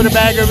then they put a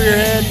bag over your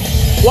head?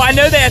 Well, I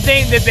know that I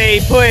think that they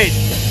put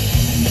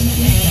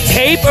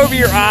tape over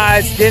your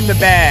eyes, then the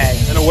bag.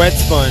 And a wet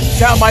sponge.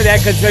 Something like that,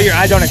 so your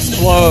eyes don't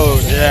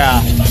explode.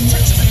 Yeah.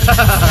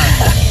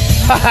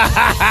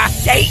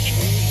 Satan!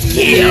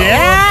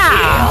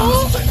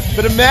 Yeah!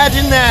 But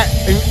imagine that.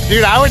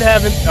 Dude, I would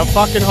have a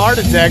fucking heart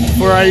attack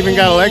before I even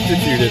got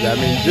electrocuted. I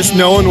mean, just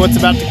knowing what's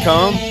about to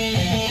come.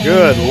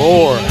 Good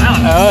Lord. I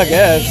don't know, I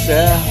guess.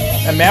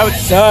 I mean, that would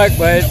suck,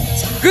 but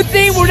good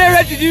thing we'll never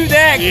have to do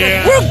that.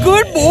 Yeah. We're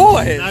good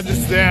boys. Not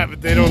just that,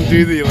 but they don't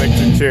do the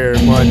electric chair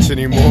much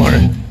anymore.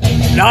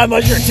 Not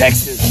unless you're in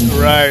Texas.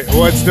 Right.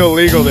 Well, it's still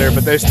legal there,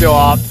 but they still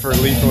opt for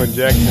lethal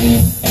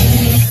injection.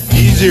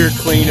 Easier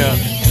cleanup.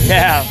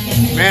 Yeah.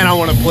 Man, I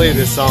want to play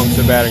this song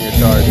so bad on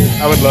guitar, dude.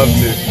 I would love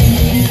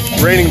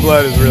to. Raining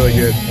Blood is really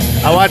good.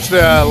 I watched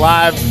a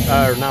live,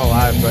 or not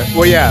live, but,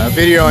 well, yeah, a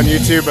video on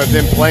YouTube of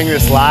them playing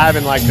this live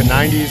in like the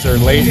 90s or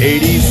late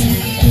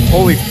 80s.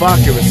 Holy fuck,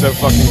 it was so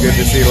fucking good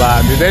to see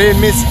live, dude. They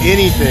didn't miss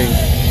anything.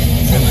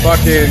 And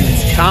fucking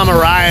Tom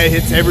Araya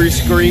hits every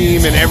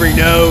scream and every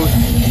note.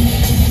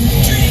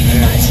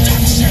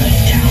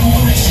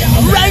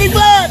 Raining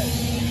Blood!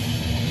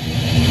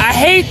 I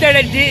hate that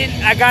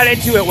I got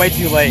into it way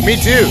too late. Me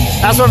too.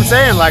 That's what I'm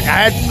saying. Like,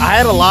 I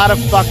had a lot of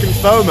fucking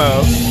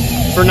FOMO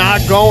for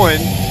not going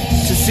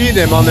to see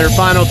them on their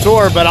final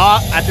tour, but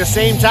at the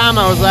same time,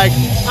 I was like,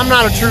 I'm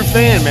not a true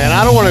fan, man.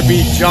 I don't want to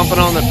be jumping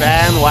on the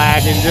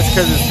bandwagon just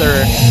because it's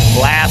their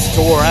last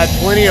tour. I had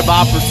plenty of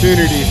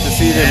opportunities to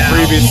see them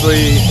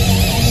previously,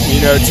 you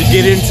know, to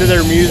get into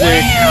their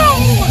music.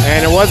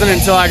 And it wasn't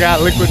until I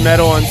got Liquid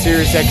Metal on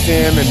Sirius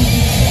XM and,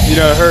 you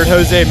know, heard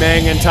Jose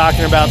Mangan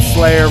talking about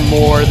Slayer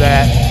more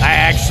that I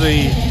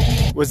actually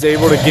was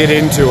able to get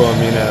into them,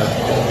 you know.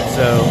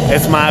 So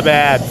it's my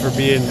bad for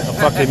being a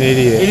fucking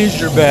idiot. It is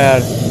your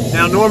bad.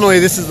 Now, normally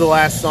this is the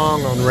last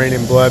song on Rain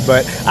in Blood,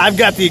 but I've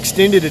got the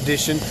extended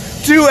edition,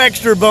 2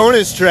 extra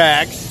bonus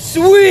tracks.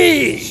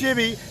 Sweet!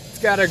 Shibby, it's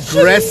got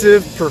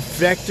Aggressive,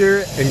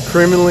 Perfector, and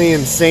Criminally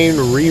Insane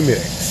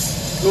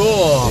remix.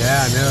 Cool.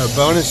 Yeah, I know,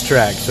 bonus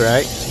tracks,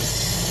 right?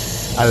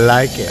 I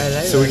like it.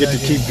 So we get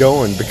to keep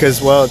going because,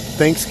 well,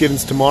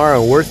 Thanksgiving's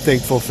tomorrow. We're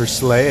thankful for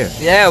Slayer.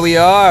 Yeah, we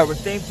are. We're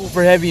thankful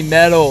for heavy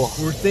metal.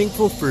 We're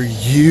thankful for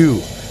you,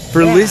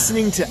 for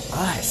listening to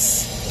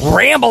us.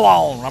 Ramble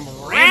on. I'm a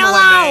rambling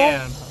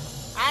man.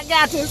 I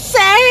got to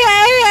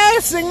say,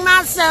 sing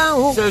my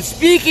song. So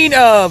speaking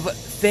of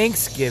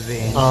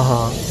Thanksgiving,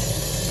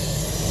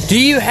 do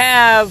you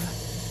have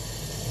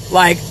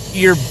like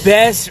your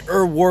best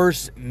or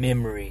worst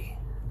memory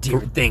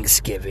during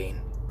Thanksgiving?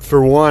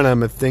 For one,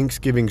 I'm a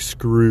Thanksgiving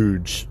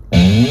Scrooge.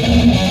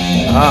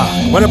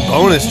 What a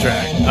bonus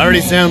track.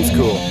 Already sounds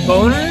cool.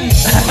 Boner?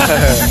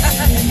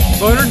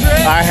 Boner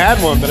track? I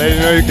had one, but I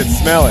didn't know you could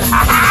smell it.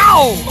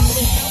 Ow!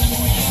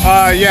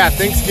 Yeah,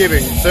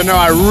 Thanksgiving. So no,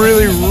 I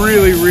really,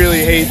 really, really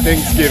hate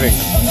Thanksgiving.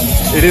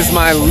 It is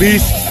my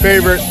least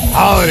favorite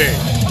holiday.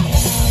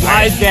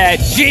 Why is that?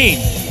 Gene!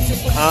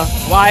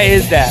 Why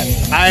is that?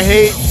 I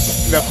hate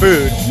the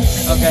food,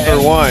 for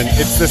one.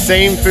 It's the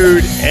same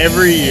food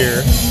every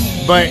year,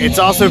 but it's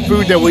also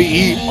food that we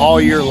eat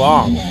all year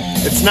long.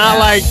 It's not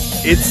like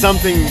it's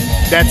something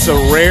that's a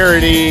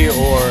rarity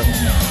or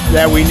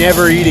that we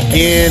never eat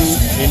again.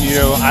 And, you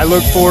know, I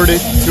look forward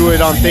to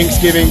it on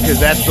Thanksgiving because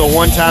that's the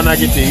one time I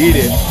get to eat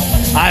it.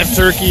 I have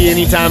turkey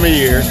any time of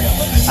year.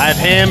 I have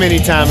ham any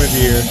time of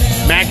year.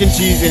 Mac and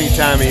cheese any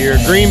time of year.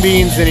 Green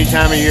beans any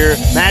time of year.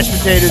 Mashed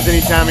potatoes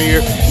any time of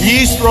year.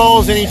 Yeast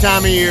rolls any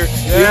time of year.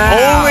 The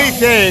only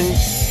thing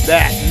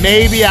that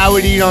maybe I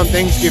would eat on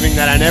Thanksgiving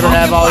that I never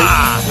have all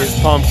is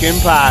pumpkin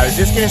pie. I was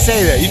just going to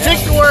say that. You took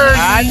the words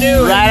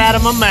right out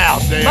of my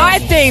mouth, Dale. My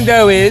thing,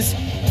 though, is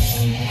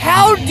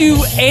how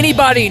do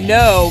anybody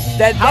know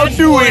that How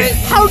do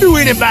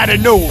anybody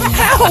know?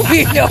 How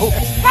we know?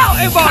 How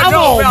anybody Come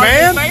know on, about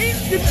man.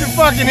 this, Get your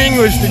fucking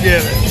English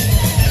together.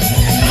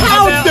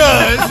 How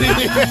does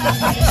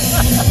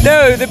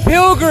No, the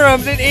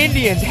Pilgrims and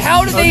Indians,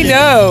 how did they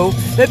know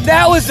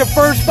that was the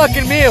first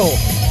fucking meal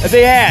that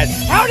they had?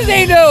 How did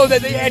they know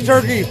that they had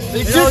turkey?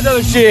 They took- all this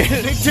other shit.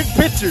 They took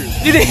pictures.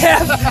 Did they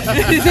have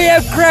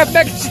crab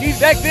mac and cheese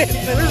back then?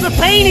 There's a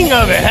painting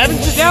of it.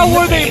 Haven't you Now seen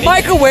were the they painting?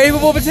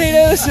 microwavable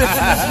potatoes?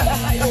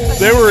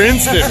 They were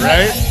instant,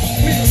 right?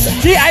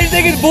 See, I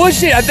think it's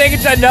bullshit. I think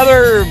it's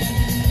another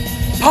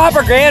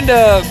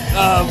propaganda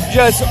of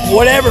just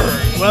whatever.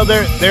 Well,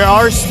 there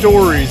are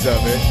stories of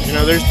it. You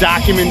know, there's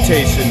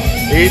documentation.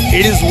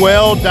 It is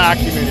well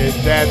documented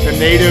that the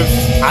natives,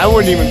 I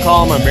wouldn't even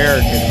call them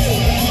Americans,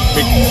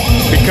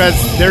 because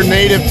they're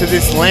native to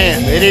this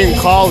land. They didn't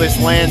call this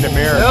land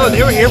America. No,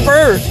 they were here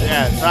first.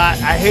 Yeah, so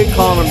I hate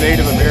calling them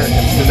Native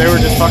Americans because they were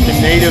just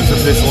fucking natives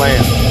of this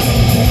land.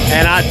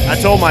 And I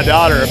told my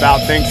daughter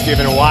about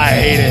Thanksgiving and why I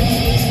hate it.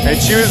 And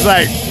she was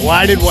like,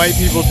 why did white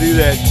people do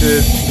that to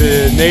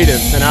the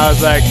natives? And I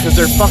was like, because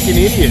they're fucking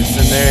idiots.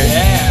 And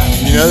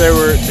you know,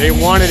 they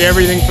wanted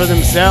everything for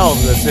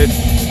themselves. I said,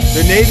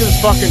 the natives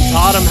fucking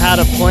taught them how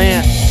to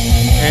plant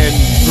and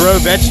grow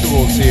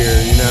vegetables here,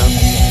 you know.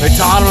 They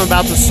taught them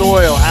about the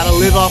soil, how to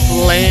live off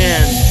the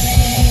land.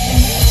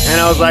 And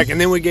I was like, and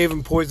then we gave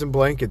them poison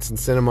blankets and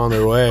sent them on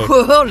their way.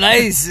 Oh,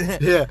 nice.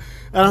 Yeah.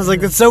 And I was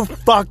like, that's so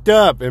fucked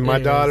up. And my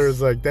daughter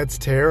was like, that's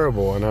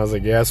terrible. And I was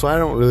like, yeah, so I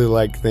don't really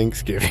like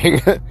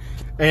Thanksgiving.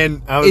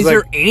 And I was Is like,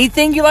 there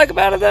anything you like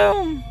about it,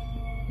 though?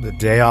 the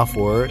day off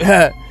work.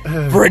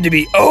 For it to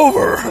be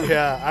over.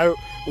 Yeah.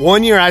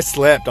 One year I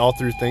slept all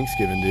through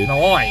Thanksgiving, dude.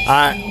 Nice.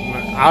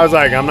 I was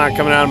like, I'm not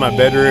coming out of my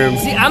bedroom.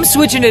 See, I'm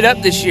switching it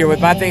up this year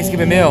with my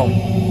Thanksgiving meal.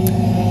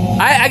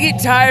 I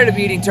get tired of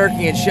eating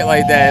turkey and shit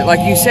like that. Like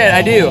you said,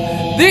 I do.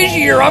 This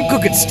year, I'm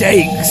cooking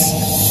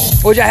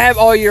steaks, which I have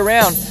all year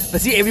round.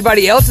 But see,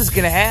 everybody else is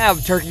going to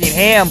have turkey and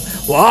ham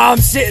while I'm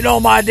sitting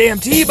on my damn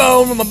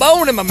T-bone with my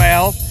bone in my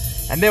mouth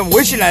and then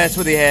wishing that's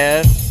what they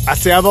had. I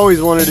say I've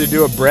always wanted to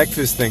do a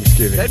breakfast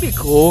Thanksgiving. That'd be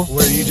cool.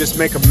 Where you just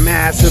make a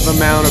massive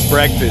amount of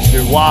breakfast.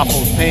 Dude,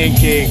 waffles,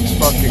 pancakes,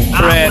 fucking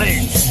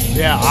crepes.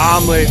 Yeah,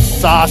 omelets,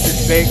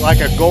 sausage, baked like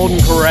a golden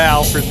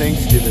corral for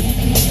Thanksgiving.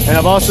 And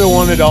I've also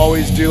wanted to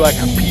always do like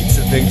a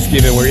pizza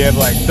Thanksgiving where you have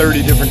like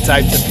 30 different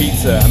types of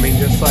pizza. I mean,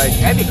 just like,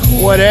 That'd be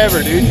cool.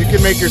 whatever, dude. You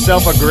can make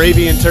yourself a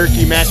gravy and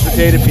turkey mashed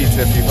potato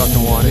pizza if you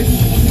fucking want it.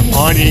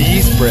 On your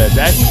yeast bread.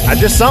 That's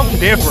just something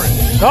different.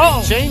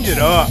 Oh, Change it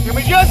up. can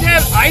we just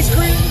have ice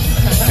cream?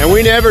 And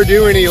we never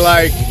do any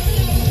like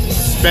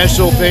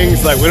special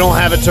things like we don't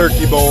have a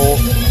turkey bowl,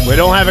 we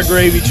don't have a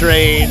gravy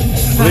train,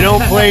 we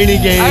don't play any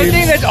games. I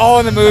think that's all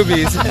in the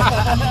movies.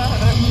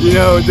 You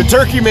know, the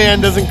turkey man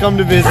doesn't come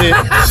to visit.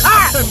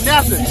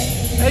 Nothing.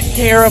 That's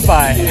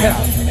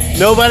terrifying.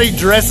 Nobody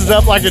dresses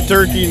up like a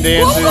turkey and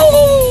dances.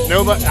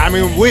 Nobody. I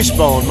mean,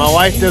 wishbone. My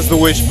wife does the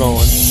wishbone,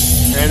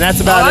 and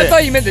that's about it. I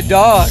thought you meant the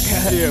dog.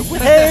 Yeah.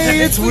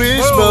 Hey, it's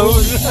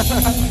wishbone.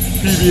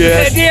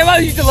 PBS. Damn, I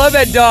used to love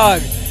that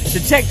dog.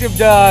 Detective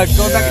dog,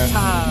 going back in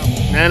time.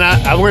 Man,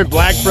 I went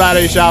Black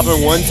Friday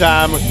shopping one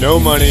time with no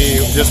money.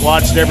 Just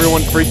watched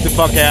everyone freak the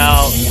fuck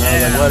out. And I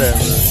was like, whatever.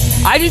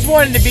 I just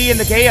wanted to be in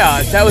the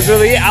chaos. That was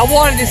really it. I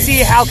wanted to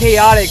see how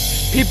chaotic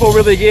people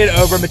really get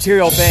over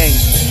material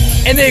things.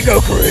 And they go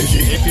crazy.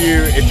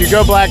 If you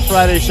go Black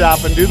Friday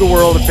shopping, do the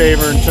world a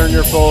favor and turn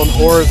your phone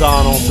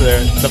horizontal so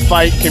that the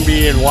fight can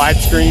be in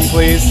widescreen,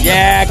 please.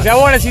 Yeah, because I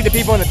want to see the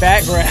people in the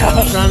background.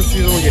 I'm trying to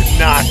see someone get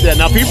knocked out.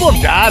 Now, people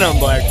have died on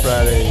Black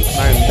Friday.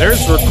 I mean,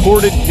 there's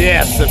recorded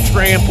deaths of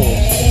tramples.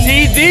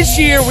 See, this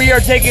year we are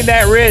taking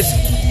that risk.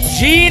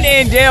 Gene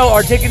and Dale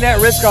are taking that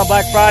risk on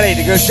Black Friday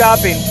to go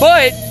shopping,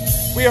 but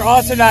we are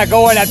also not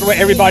going after what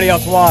everybody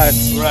else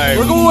wants. Right.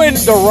 We're going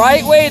the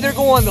right way, they're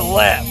going the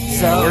left.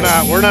 So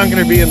we're not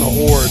going to be in the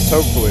hordes,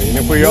 hopefully. And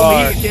if we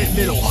are, dead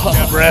middle.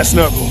 Brass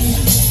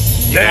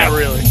knuckles. Yeah, not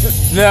really.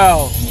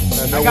 No.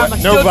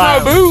 No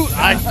violence.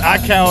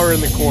 I cower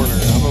in the corner.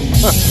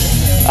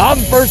 I'm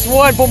the first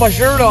one. Pull my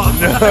shirt off.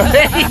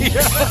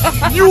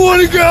 You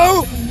want to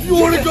go? You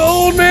want to go,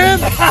 old man?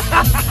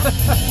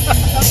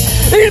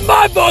 In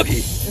my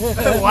buggy.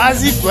 Why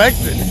is he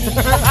flexing?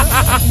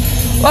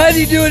 Why is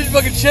he doing his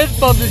fucking chest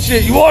bumps and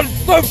shit? You want to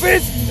throw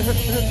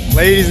fist?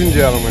 Ladies and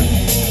gentlemen,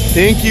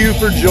 thank you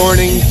for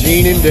joining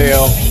Gene and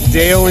Dale,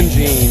 Dale and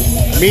Gene,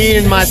 me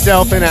and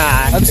myself and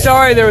I. I'm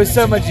sorry there was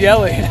so much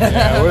yelling.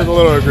 Yeah, it was a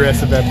little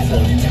aggressive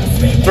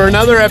episode. For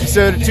another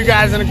episode of Two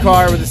Guys in a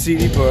Car with a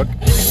CD book.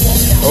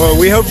 Well,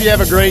 we hope you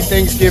have a great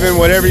Thanksgiving,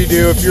 whatever you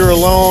do. If you're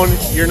alone,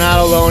 you're not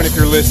alone if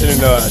you're listening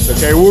to us,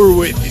 okay? We're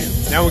with you.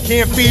 Now, we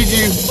can't feed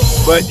you,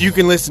 but you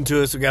can listen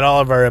to us. We've got all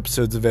of our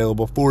episodes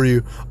available for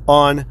you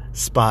on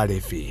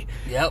Spotify.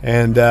 Yep.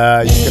 And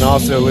you can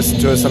also listen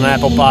to us on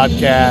Apple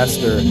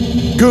Podcast or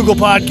Google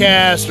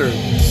Podcast or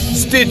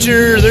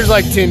Stitcher. There's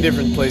like 10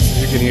 different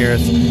places you can hear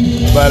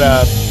us. But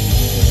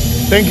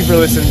thank you for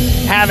listening.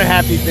 Have a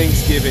happy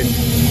Thanksgiving.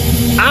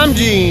 I'm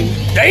Gene.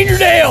 Danger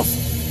Dale.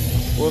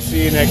 We'll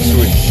see you next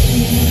week.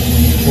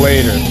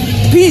 Later.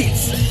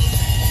 Peace.